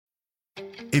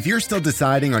If you're still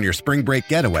deciding on your spring break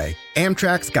getaway,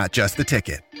 Amtrak's got just the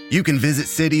ticket. You can visit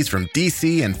cities from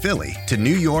D.C. and Philly to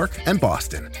New York and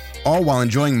Boston, all while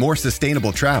enjoying more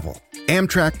sustainable travel.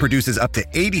 Amtrak produces up to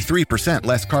 83%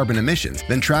 less carbon emissions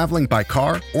than traveling by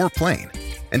car or plane.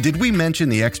 And did we mention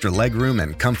the extra legroom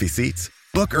and comfy seats?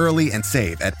 Book early and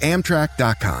save at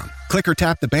Amtrak.com. Click or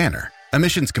tap the banner.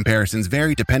 Emissions comparisons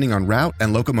vary depending on route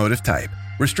and locomotive type.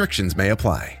 Restrictions may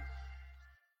apply.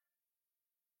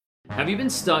 Have you been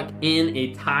stuck in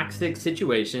a toxic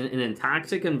situation, in a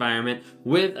toxic environment,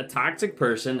 with a toxic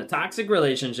person, a toxic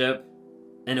relationship,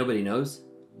 and nobody knows?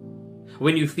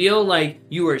 When you feel like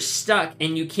you are stuck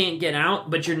and you can't get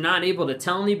out, but you're not able to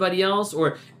tell anybody else,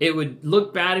 or it would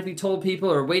look bad if you told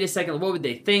people, or wait a second, what would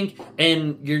they think?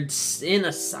 And you're in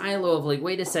a silo of like,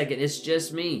 wait a second, it's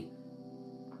just me.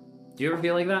 Do you ever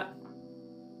feel like that?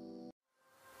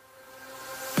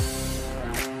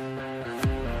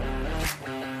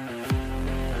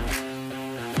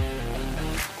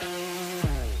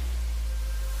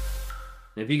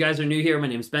 If you guys are new here, my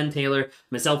name is Ben Taylor.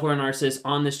 I'm a self-aware narcissist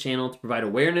on this channel to provide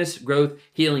awareness, growth,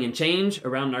 healing, and change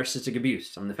around narcissistic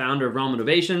abuse. I'm the founder of Raw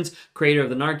Motivations, creator of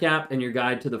the NARC app, and your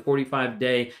guide to the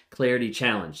 45-day clarity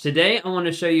challenge. Today, I want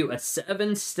to show you a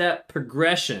 7-step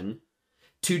progression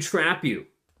to trap you,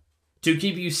 to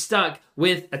keep you stuck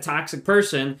with a toxic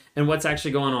person and what's actually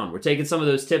going on. We're taking some of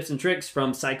those tips and tricks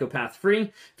from Psychopath Free.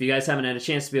 If you guys haven't had a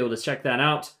chance to be able to check that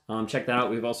out,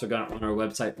 We've also got on our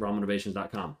website,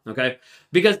 rawmotivations.com, okay?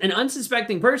 Because an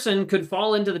unsuspecting person could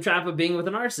fall into the trap of being with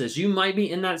a narcissist. You might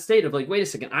be in that state of like, wait a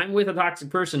second, I'm with a toxic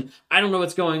person. I don't know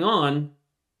what's going on.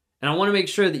 And I want to make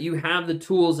sure that you have the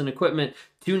tools and equipment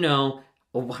to know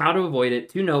how to avoid it,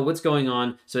 to know what's going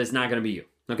on, so it's not going to be you.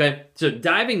 Okay, so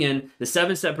diving in, the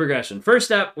 7-step progression. First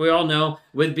step, we all know,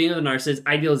 with being with a narcissist,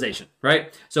 idealization,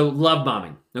 right? So love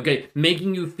bombing, okay?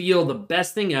 Making you feel the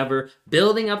best thing ever,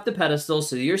 building up the pedestal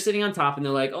so you're sitting on top and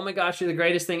they're like, oh my gosh, you're the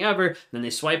greatest thing ever. Then they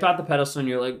swipe out the pedestal and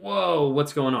you're like, whoa,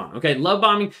 what's going on? Okay, love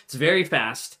bombing, it's very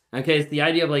fast. Okay, it's the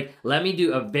idea of like, let me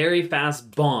do a very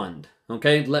fast bond.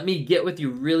 Okay, let me get with you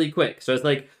really quick. So it's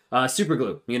like, super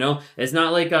glue, you know? It's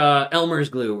not like Elmer's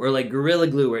glue or like Gorilla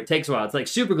Glue where it takes a while. It's like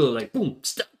super glue, like boom,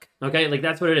 stuck. Okay, like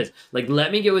that's what it is. Like,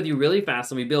 let me get with you really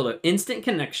fast. Let me build an instant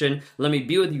connection. Let me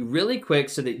be with you really quick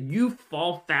so that you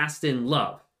fall fast in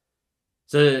love.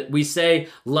 So that we say,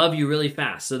 love you really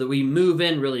fast. So that we move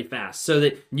in really fast. So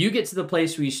that you get to the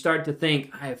place where you start to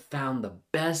think, I have found the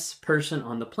best person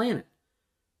on the planet.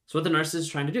 That's what the narcissist is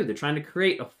trying to do. They're trying to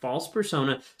create a false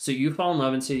persona so you fall in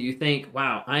love and so you think,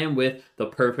 wow, I am with the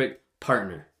perfect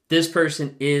partner. This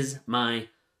person is my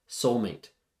soulmate.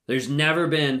 There's never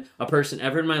been a person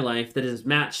ever in my life that has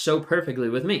matched so perfectly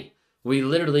with me. We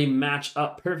literally match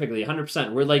up perfectly,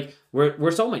 100%.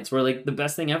 We're soulmates. We're like the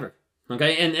best thing ever.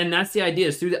 Okay, and that's the idea.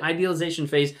 Is through the idealization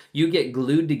phase, you get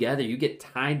glued together, you get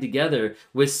tied together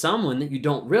with someone that you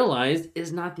don't realize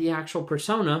is not the actual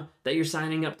persona that you're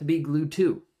signing up to be glued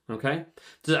to. Okay,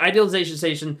 so the idealization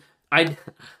station, I don't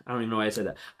even know why I said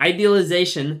that.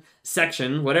 Idealization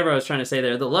section, whatever I was trying to say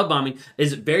there, the love bombing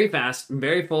is very fast,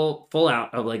 very full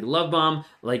out of like love bomb,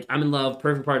 like I'm in love,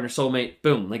 perfect partner, soulmate,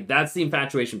 boom. Like that's the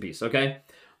infatuation piece, okay?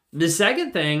 The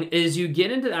second thing is you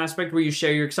get into the aspect where you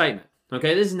share your excitement.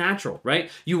 Okay, this is natural,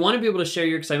 right? You want to be able to share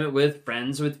your excitement with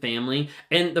friends, with family,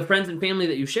 and the friends and family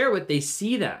that you share with, they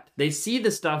see that. They see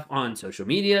the stuff on social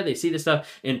media, they see the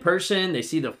stuff in person, they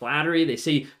see the flattery, they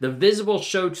see the visible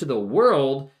show to the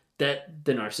world that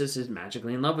the narcissist is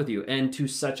magically in love with you, and to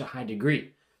such a high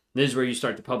degree. This is where you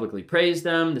start to publicly praise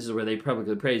them. This is where they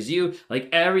publicly praise you. Like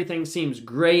everything seems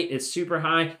great. It's super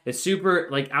high. It's super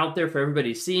like out there for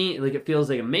everybody to see. Like it feels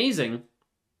like amazing.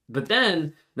 But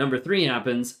then number 3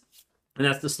 happens. And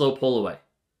that's the slow pull away.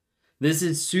 This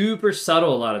is super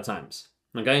subtle a lot of times,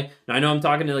 okay? Now, I know I'm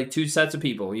talking to like 2 sets of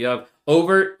people. You have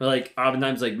overt, like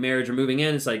oftentimes like marriage or moving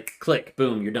in, it's like click,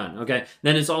 boom, you're done, okay?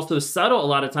 Then it's also subtle a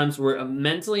lot of times where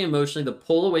mentally, emotionally, the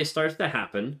pull away starts to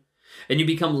happen and you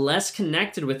become less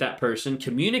connected with that person.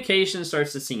 Communication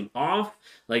starts to seem off.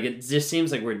 Like it just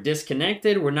seems like we're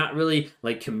disconnected. We're not really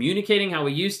like communicating how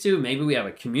we used to. Maybe we have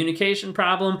a communication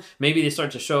problem. Maybe they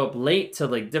start to show up late to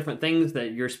like different things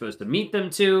that you're supposed to meet them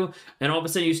to. And all of a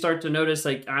sudden you start to notice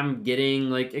like I'm getting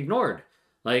like ignored.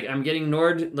 Like I'm getting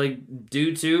ignored like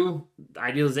due to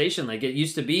idealization. Like it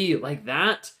used to be like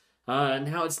that.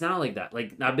 Now it's not like that.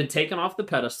 Like I've been taken off the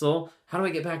pedestal. How do I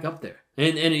get back up there?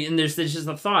 And there's just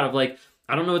a thought of like,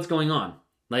 I don't know what's going on.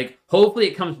 Like, hopefully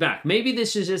it comes back. Maybe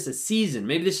this is just a season.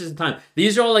 Maybe this is a time.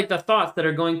 These are all like the thoughts that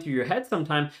are going through your head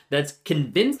sometime that's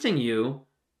convincing you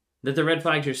that the red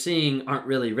flags you're seeing aren't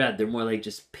really red. They're more like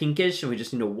just pinkish, and we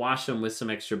just need to wash them with some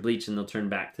extra bleach and they'll turn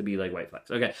back to be like white flags.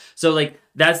 Okay, so like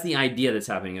that's the idea that's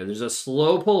happening here. There's a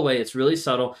slow pull away. It's really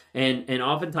subtle, and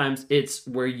oftentimes it's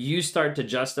where you start to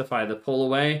justify the pull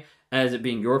away as it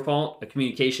being your fault, a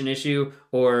communication issue,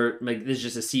 or like this is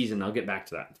just a season. I'll get back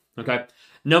to that. Okay,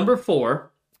 number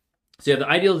 4. So you have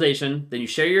the idealization, then you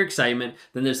share your excitement,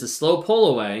 then there's the slow pull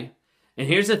away. And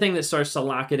here's the thing that starts to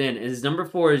lock it in is number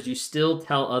 4 is you still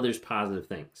tell others positive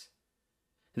things.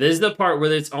 This is the part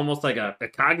where it's almost like a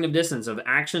cognitive dissonance of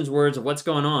actions, words, of what's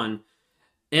going on.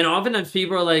 And oftentimes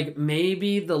people are like,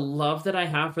 maybe the love that I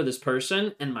have for this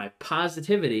person and my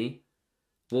positivity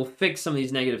will fix some of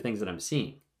these negative things that I'm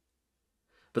seeing.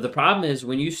 But the problem is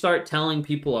when you start telling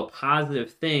people a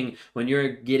positive thing, when you're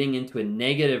getting into a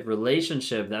negative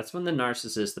relationship, that's when the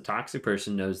narcissist, the toxic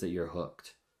person, knows that you're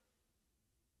hooked.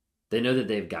 They know that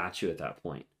they've got you at that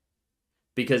point.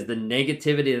 Because the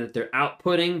negativity that they're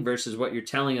outputting versus what you're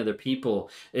telling other people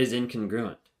is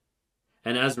incongruent.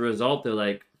 And as a result, they're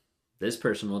like, this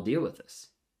person will deal with this.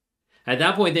 At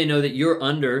that point, they know that you're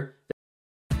under.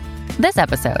 This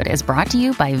episode is brought to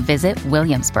you by Visit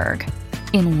Williamsburg.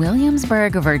 In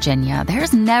Williamsburg, Virginia,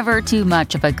 there's never too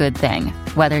much of a good thing.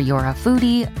 Whether you're a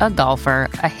foodie, a golfer,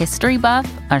 a history buff,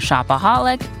 a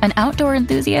shopaholic, an outdoor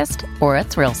enthusiast, or a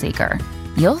thrill seeker,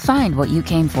 you'll find what you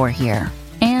came for here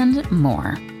and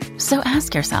more. So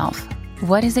ask yourself,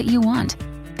 what is it you want?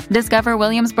 Discover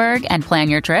Williamsburg and plan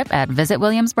your trip at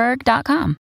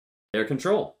visitwilliamsburg.com. Their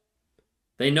control.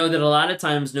 They know that a lot of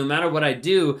times, no matter what I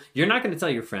do, you're not going to tell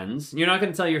your friends. You're not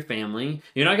going to tell your family.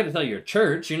 You're not going to tell your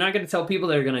church. You're not going to tell people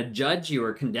that are going to judge you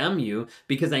or condemn you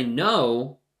because I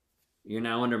know you're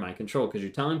now under my control because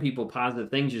you're telling people positive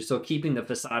things. You're still keeping the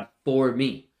facade for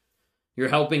me. You're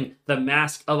helping the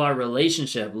mask of our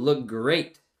relationship look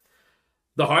great.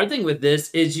 The hard thing with this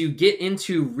is you get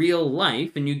into real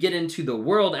life and you get into the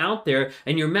world out there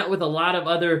and you're met with a lot of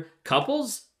other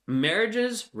couples,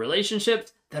 marriages,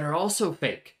 relationships that are also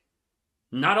fake.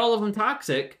 Not all of them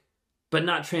toxic, but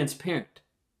not transparent.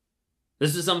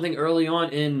 This is something early on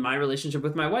in my relationship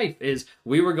with my wife is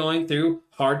we were going through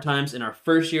hard times in our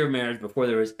first year of marriage before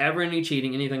there was ever any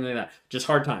cheating, anything like that. Just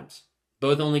hard times.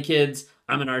 Both only kids.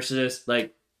 I'm a narcissist.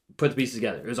 Like, put the pieces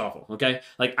together. It was awful. Okay.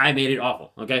 Like I made it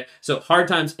awful. Okay. So hard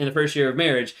times in the first year of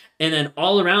marriage. And then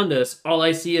all around us, all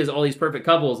I see is all these perfect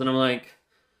couples. And I'm like,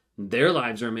 their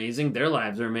lives are amazing. Their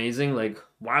lives are amazing. Like,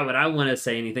 why would I want to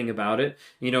say anything about it?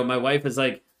 You know, my wife is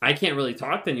like, I can't really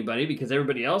talk to anybody because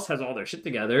everybody else has all their shit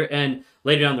together. And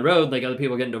later down the road, like other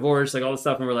people getting divorced, like all this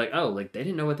stuff. And we're like, oh, like they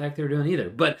didn't know what the heck they were doing either.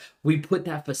 But we put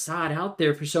that facade out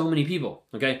there for so many people.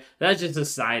 Okay. That's just a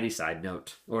society side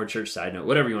note or a church side note,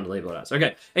 whatever you want to label it as.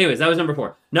 Okay. Anyways, that was number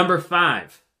 4. Number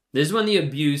 5. This is when the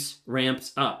abuse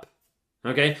ramps up.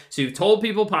 Okay, so you've told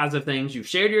people positive things, you've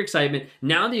shared your excitement,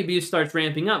 now the abuse starts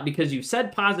ramping up because you've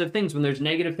said positive things when there's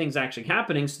negative things actually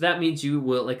happening, so that means you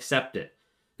will accept it.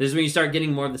 This is when you start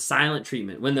getting more of the silent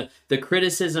treatment. When the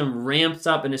criticism ramps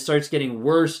up and it starts getting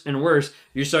worse and worse,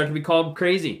 you start to be called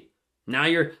crazy. Now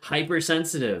you're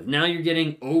hypersensitive. Now you're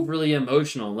getting overly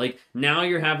emotional. Like now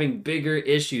you're having bigger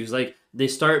issues. Like they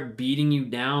start beating you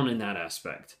down in that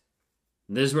aspect.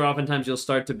 This is where oftentimes you'll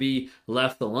start to be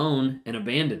left alone and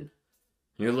abandoned.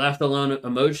 You're left alone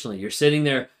emotionally. You're sitting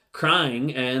there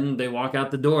crying and they walk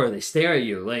out the door. They stare at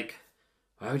you like,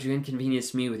 why would you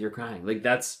inconvenience me with your crying? Like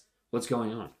that's what's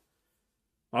going on.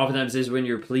 Oftentimes is when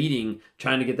you're pleading,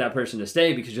 trying to get that person to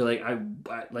stay because you're like,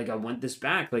 I want this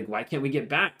back. Like, why can't we get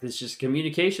back? It's just a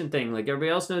communication thing. Like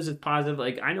everybody else knows it's positive.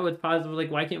 Like I know it's positive.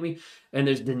 Like why can't we? And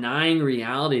there's denying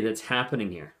reality that's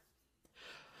happening here.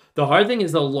 The hard thing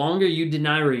is the longer you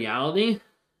deny reality,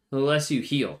 the less you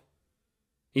heal.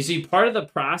 You see, part of the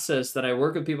process that I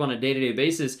work with people on a day-to-day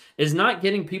basis is not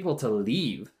getting people to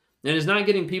leave. And it's not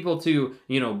getting people to,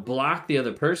 block the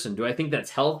other person. Do I think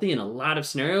that's healthy in a lot of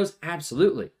scenarios?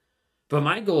 Absolutely. But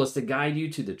my goal is to guide you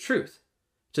to the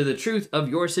truth of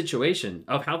your situation,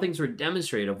 of how things were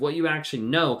demonstrated, of what you actually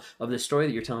know, of the story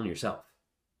that you're telling yourself.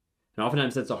 And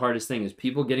oftentimes that's the hardest thing is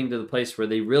people getting to the place where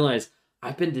they realize,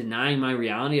 I've been denying my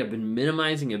reality. I've been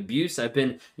minimizing abuse. I've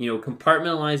been,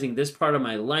 compartmentalizing this part of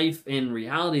my life. In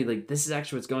reality, like this is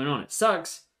actually what's going on. It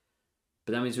sucks,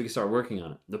 but that means we can start working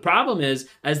on it. The problem is,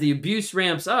 as the abuse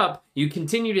ramps up, you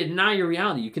continue to deny your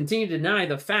reality. You continue to deny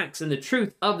the facts and the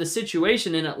truth of the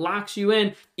situation, and it locks you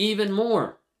in even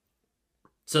more.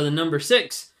 So the number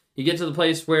 6, you get to the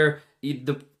place where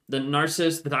the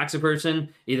narcissist, the toxic person,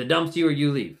 either dumps you or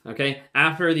you leave, okay?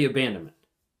 After the abandonment.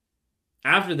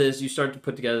 After this, you start to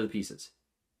put together the pieces.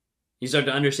 You start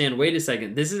to understand, wait a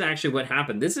second, this is actually what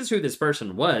happened. This is who this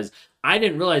person was. I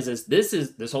didn't realize this. This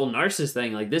is this whole narcissist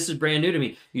thing. Like, this is brand new to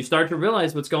me. You start to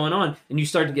realize what's going on, and you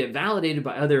start to get validated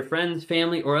by other friends,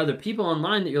 family, or other people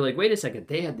online that you're like, wait a second,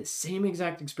 they had the same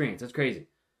exact experience. That's crazy.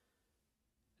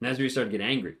 And that's where you start to get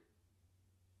angry,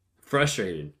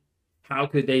 frustrated. How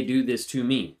could they do this to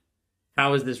me?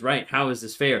 How is this right? How is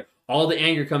this fair? All the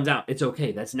anger comes out. It's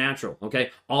okay. That's natural.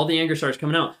 Okay. All the anger starts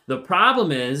coming out. The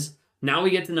problem is, now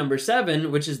we get to number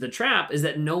 7, which is the trap, is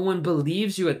that no one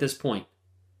believes you at this point.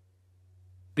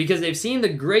 Because they've seen the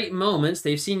great moments,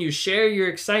 they've seen you share your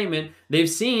excitement, they've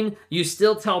seen you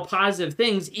still tell positive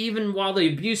things even while the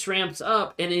abuse ramps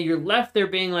up, and then you're left there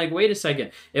being like, wait a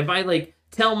second, if I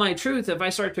tell my truth, if I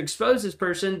start to expose this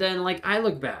person, then I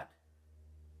look bad.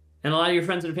 And a lot of your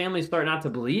friends and family start not to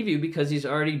believe you because he's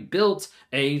already built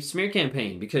a smear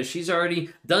campaign, because she's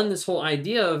already done this whole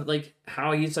idea of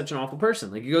how he's such an awful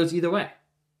person. It goes either way.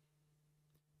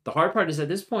 The hard part is at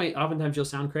this point, oftentimes you'll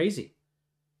sound crazy.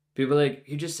 People are like,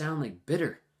 you just sound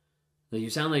bitter. You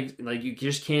sound like you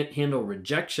just can't handle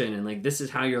rejection, and this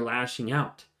is how you're lashing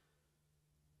out.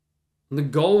 The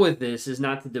goal with this is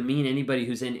not to demean anybody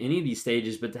who's in any of these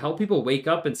stages, but to help people wake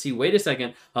up and see, wait a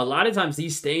second, a lot of times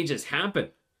these stages happen.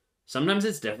 Sometimes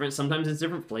it's different, sometimes it's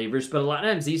different flavors, but a lot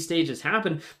of times these stages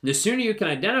happen. The sooner you can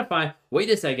identify, wait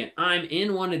a second, I'm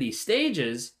in one of these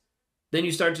stages, then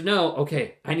you start to know,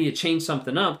 okay, I need to change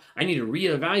something up. I need to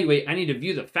reevaluate. I need to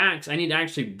view the facts. I need to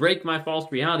actually break my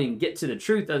false reality and get to the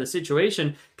truth of the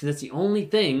situation, because it's the only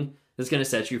thing that's going to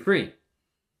set you free.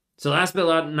 So last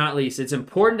but not least, it's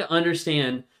important to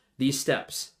understand these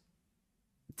steps.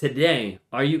 Today,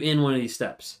 are you in one of these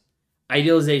steps?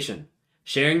 Idealization,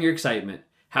 sharing your excitement,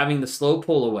 having the slow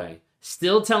pull away,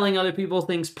 still telling other people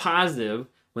things positive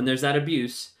when there's that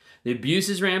abuse. The abuse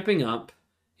is ramping up.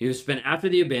 You've been after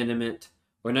the abandonment,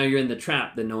 or now you're in the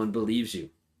trap that no one believes you.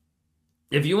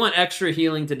 If you want extra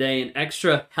healing today and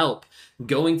extra help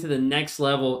going to the next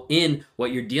level in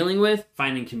what you're dealing with,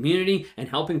 finding community, and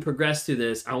helping progress through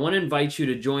this, I want to invite you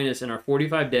to join us in our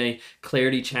 45-day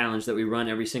Clarity Challenge that we run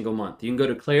every single month. You can go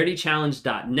to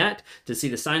claritychallenge.net to see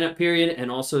the sign-up period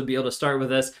and also be able to start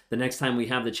with us the next time we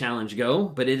have the challenge go.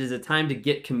 But it is a time to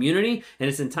get community, and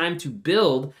it's a time to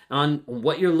build on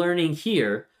what you're learning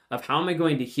here of how am I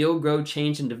going to heal, grow,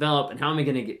 change, and develop, and how am I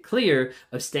going to get clear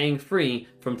of staying free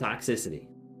from toxicity.